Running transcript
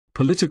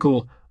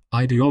Political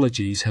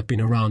ideologies have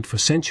been around for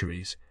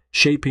centuries,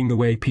 shaping the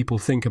way people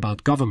think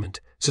about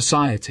government,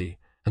 society,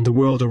 and the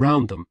world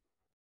around them.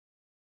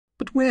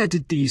 But where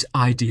did these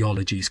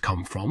ideologies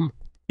come from?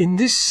 In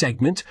this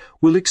segment,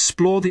 we'll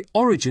explore the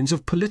origins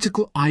of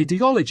political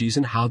ideologies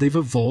and how they've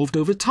evolved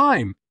over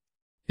time.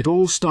 It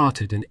all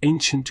started in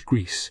ancient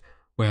Greece,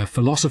 where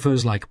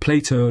philosophers like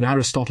Plato and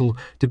Aristotle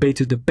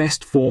debated the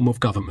best form of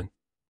government.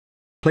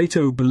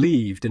 Plato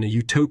believed in a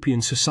utopian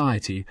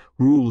society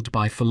ruled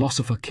by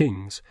philosopher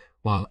kings,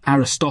 while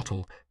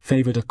Aristotle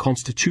favored a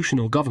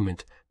constitutional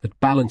government that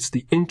balanced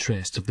the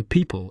interests of the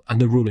people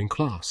and the ruling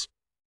class.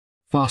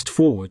 Fast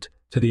forward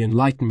to the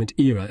Enlightenment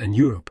era in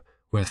Europe,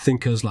 where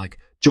thinkers like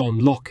John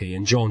Locke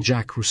and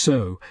Jean-Jacques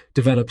Rousseau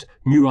developed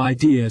new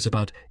ideas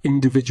about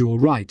individual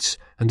rights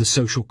and the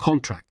social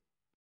contract.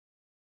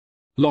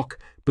 Locke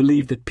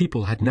believed that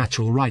people had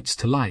natural rights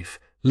to life,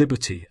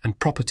 liberty, and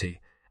property,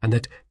 and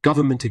that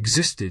government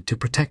existed to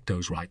protect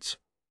those rights.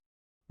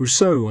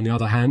 Rousseau, on the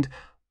other hand,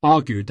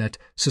 argued that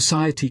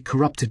society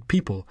corrupted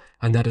people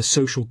and that a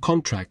social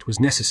contract was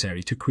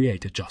necessary to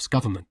create a just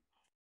government.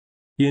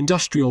 The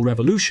Industrial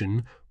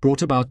Revolution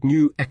brought about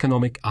new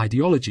economic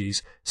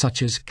ideologies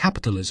such as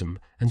capitalism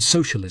and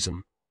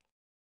socialism.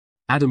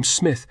 Adam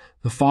Smith,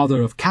 the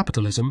father of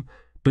capitalism,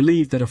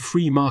 believed that a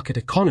free market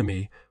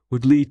economy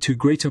would lead to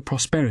greater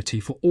prosperity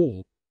for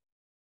all.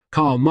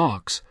 Karl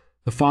Marx,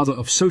 the father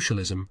of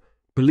socialism,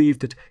 believed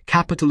that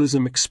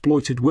capitalism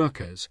exploited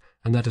workers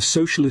and that a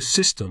socialist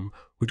system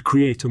would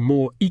create a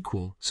more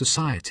equal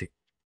society.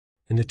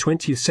 In the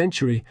 20th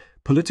century,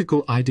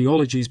 political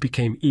ideologies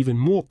became even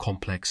more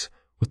complex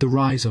with the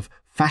rise of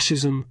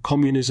fascism,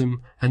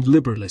 communism, and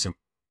liberalism.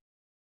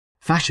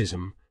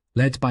 Fascism,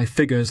 led by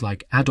figures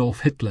like Adolf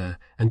Hitler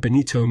and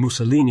Benito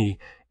Mussolini,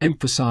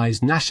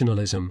 emphasized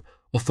nationalism,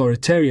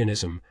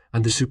 authoritarianism,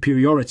 and the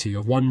superiority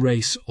of one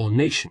race or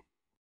nation.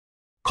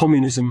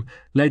 Communism,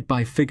 led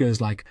by figures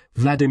like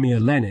Vladimir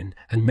Lenin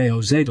and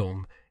Mao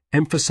Zedong,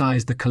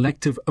 emphasized the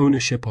collective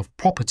ownership of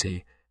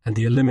property and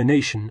the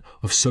elimination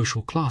of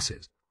social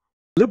classes.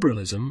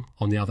 Liberalism,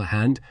 on the other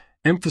hand,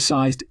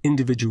 emphasized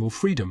individual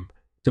freedom,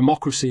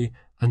 democracy,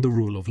 and the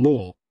rule of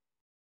law.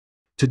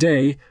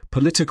 Today,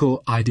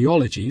 political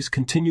ideologies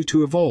continue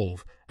to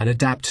evolve and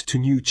adapt to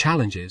new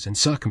challenges and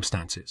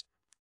circumstances.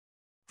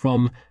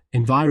 From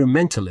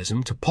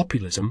environmentalism to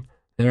populism,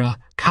 there are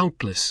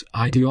countless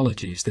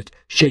ideologies that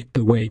shape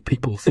the way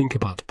people think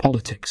about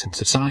politics and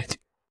society.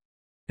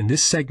 In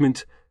this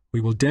segment, we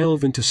will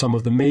delve into some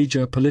of the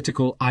major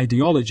political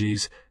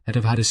ideologies that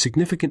have had a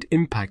significant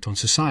impact on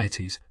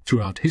societies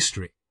throughout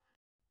history.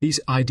 These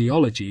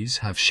ideologies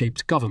have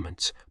shaped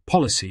governments,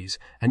 policies,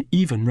 and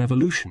even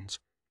revolutions.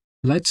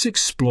 Let's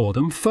explore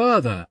them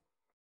further.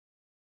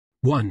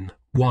 1.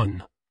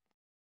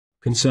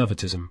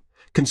 Conservatism.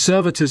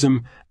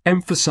 Conservatism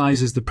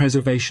emphasizes the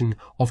preservation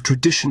of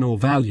traditional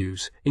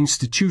values,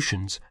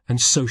 institutions,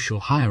 and social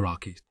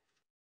hierarchies.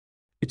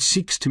 It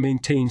seeks to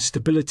maintain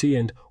stability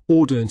and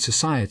order in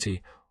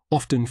society,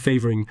 often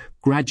favoring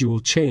gradual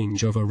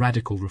change over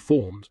radical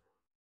reforms.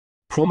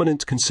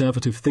 Prominent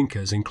conservative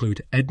thinkers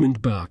include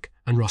Edmund Burke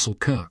and Russell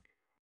Kirk.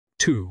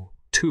 2.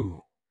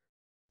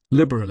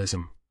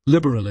 Liberalism.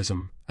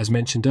 Liberalism, as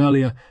mentioned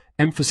earlier,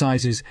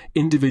 emphasizes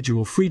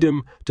individual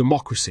freedom,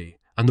 democracy,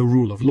 and the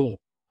rule of law.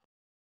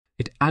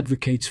 It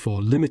advocates for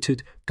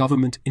limited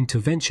government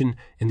intervention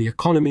in the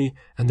economy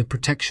and the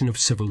protection of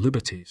civil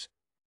liberties.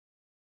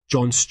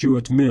 John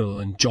Stuart Mill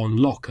and John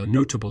Locke are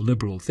notable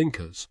liberal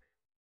thinkers.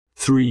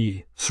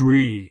 3.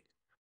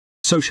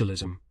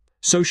 Socialism.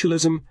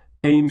 Socialism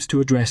aims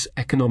to address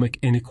economic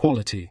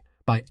inequality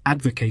by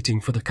advocating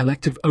for the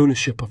collective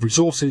ownership of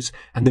resources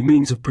and the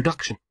means of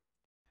production.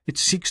 It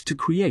seeks to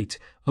create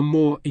a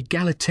more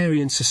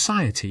egalitarian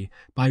society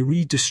by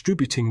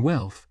redistributing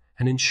wealth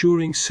and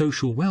ensuring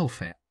social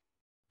welfare.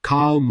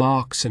 Karl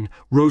Marx and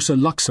Rosa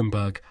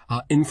Luxemburg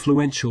are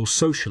influential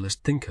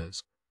socialist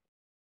thinkers.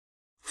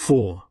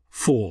 4.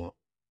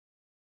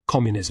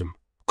 Communism.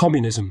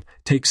 Communism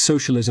takes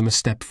socialism a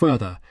step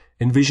further,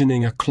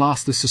 envisioning a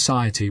classless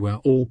society where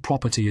all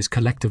property is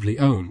collectively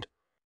owned.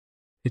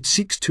 It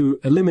seeks to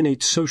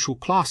eliminate social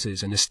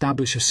classes and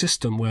establish a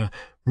system where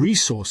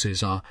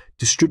resources are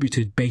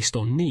distributed based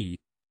on need.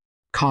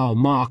 Karl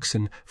Marx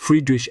and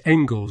Friedrich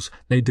Engels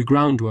laid the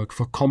groundwork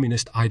for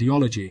communist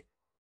ideology.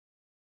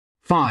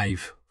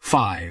 5.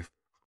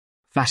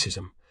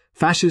 Fascism.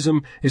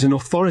 Fascism is an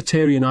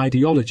authoritarian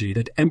ideology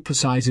that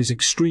emphasizes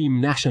extreme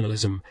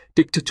nationalism,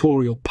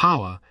 dictatorial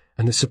power,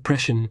 and the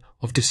suppression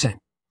of dissent.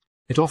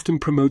 It often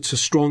promotes a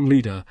strong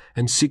leader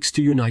and seeks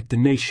to unite the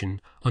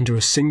nation under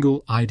a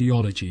single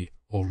ideology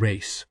or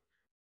race.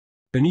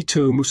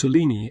 Benito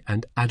Mussolini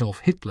and Adolf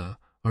Hitler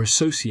are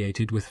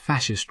associated with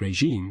fascist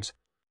regimes.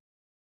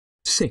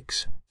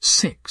 6.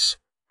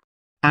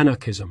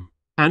 Anarchism.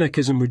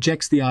 Anarchism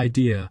rejects the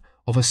idea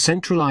of a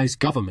centralized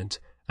government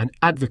and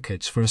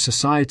advocates for a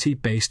society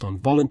based on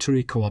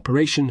voluntary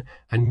cooperation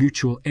and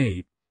mutual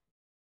aid.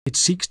 It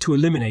seeks to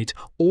eliminate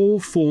all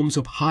forms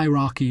of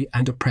hierarchy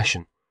and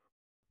oppression.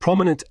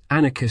 Prominent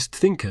anarchist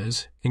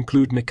thinkers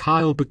include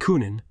Mikhail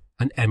Bakunin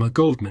and Emma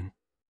Goldman.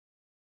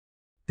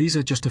 These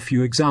are just a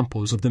few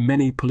examples of the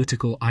many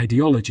political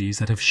ideologies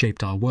that have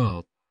shaped our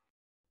world.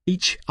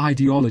 Each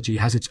ideology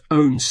has its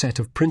own set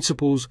of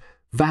principles,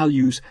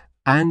 values,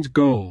 and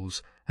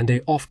goals, and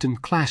they often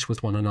clash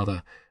with one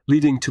another,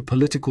 leading to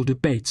political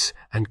debates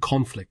and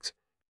conflict.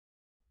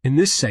 In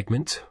this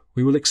segment,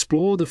 we will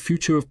explore the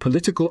future of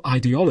political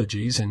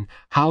ideologies and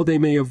how they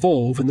may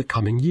evolve in the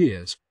coming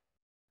years.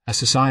 As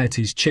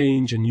societies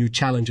change and new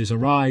challenges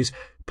arise,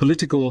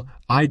 political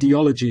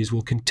ideologies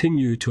will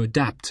continue to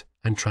adapt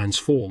and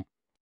transform.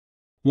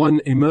 One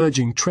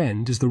emerging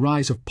trend is the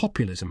rise of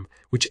populism,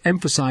 which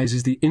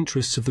emphasizes the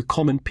interests of the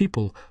common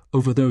people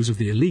over those of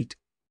the elite.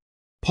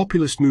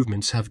 Populist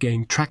movements have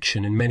gained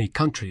traction in many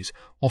countries,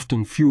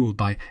 often fueled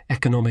by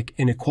economic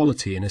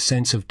inequality and a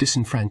sense of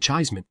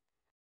disenfranchisement.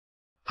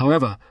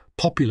 However,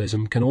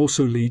 populism can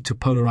also lead to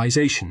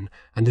polarization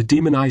and the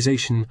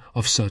demonization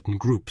of certain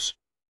groups.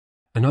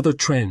 Another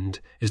trend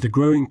is the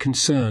growing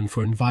concern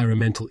for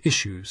environmental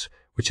issues,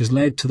 which has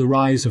led to the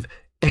rise of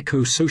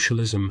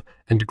eco-socialism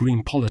and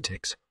green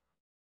politics.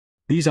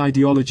 These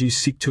ideologies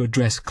seek to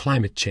address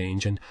climate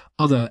change and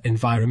other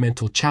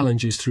environmental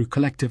challenges through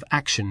collective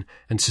action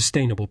and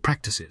sustainable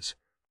practices.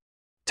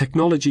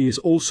 Technology is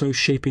also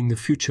shaping the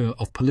future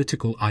of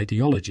political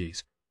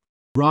ideologies.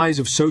 The rise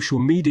of social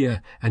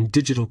media and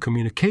digital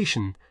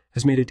communication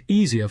has made it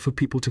easier for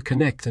people to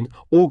connect and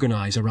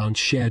organize around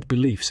shared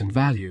beliefs and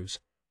values.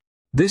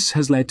 This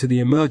has led to the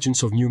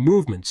emergence of new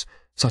movements,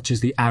 such as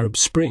the Arab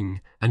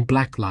Spring and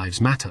Black Lives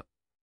Matter.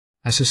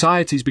 As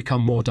societies become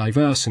more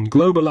diverse and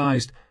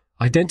globalized,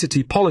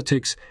 identity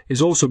politics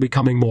is also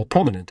becoming more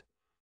prominent.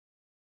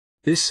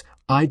 This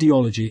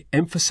ideology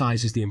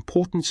emphasizes the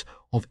importance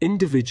of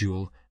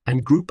individual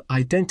and group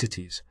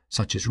identities,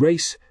 such as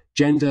race,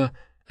 gender,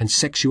 and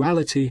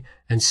sexuality,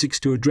 and seeks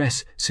to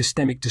address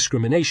systemic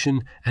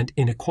discrimination and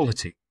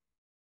inequality.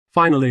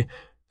 Finally,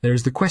 there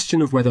is the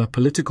question of whether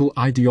political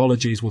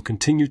ideologies will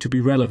continue to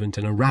be relevant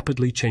in a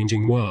rapidly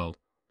changing world.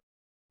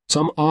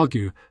 Some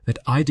argue that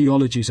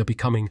ideologies are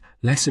becoming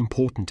less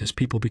important as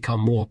people become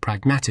more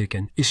pragmatic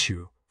and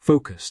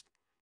issue-focused.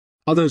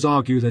 Others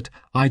argue that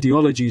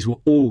ideologies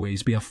will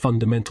always be a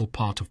fundamental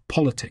part of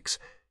politics,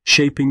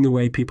 shaping the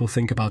way people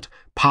think about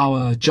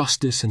power,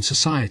 justice, and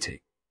society.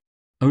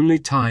 Only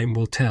time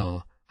will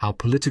tell how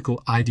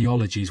political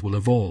ideologies will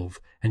evolve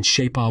and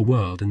shape our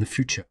world in the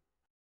future.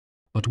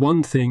 But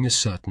one thing is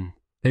certain: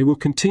 they will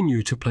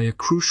continue to play a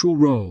crucial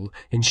role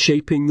in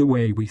shaping the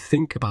way we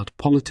think about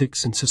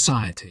politics and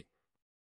society.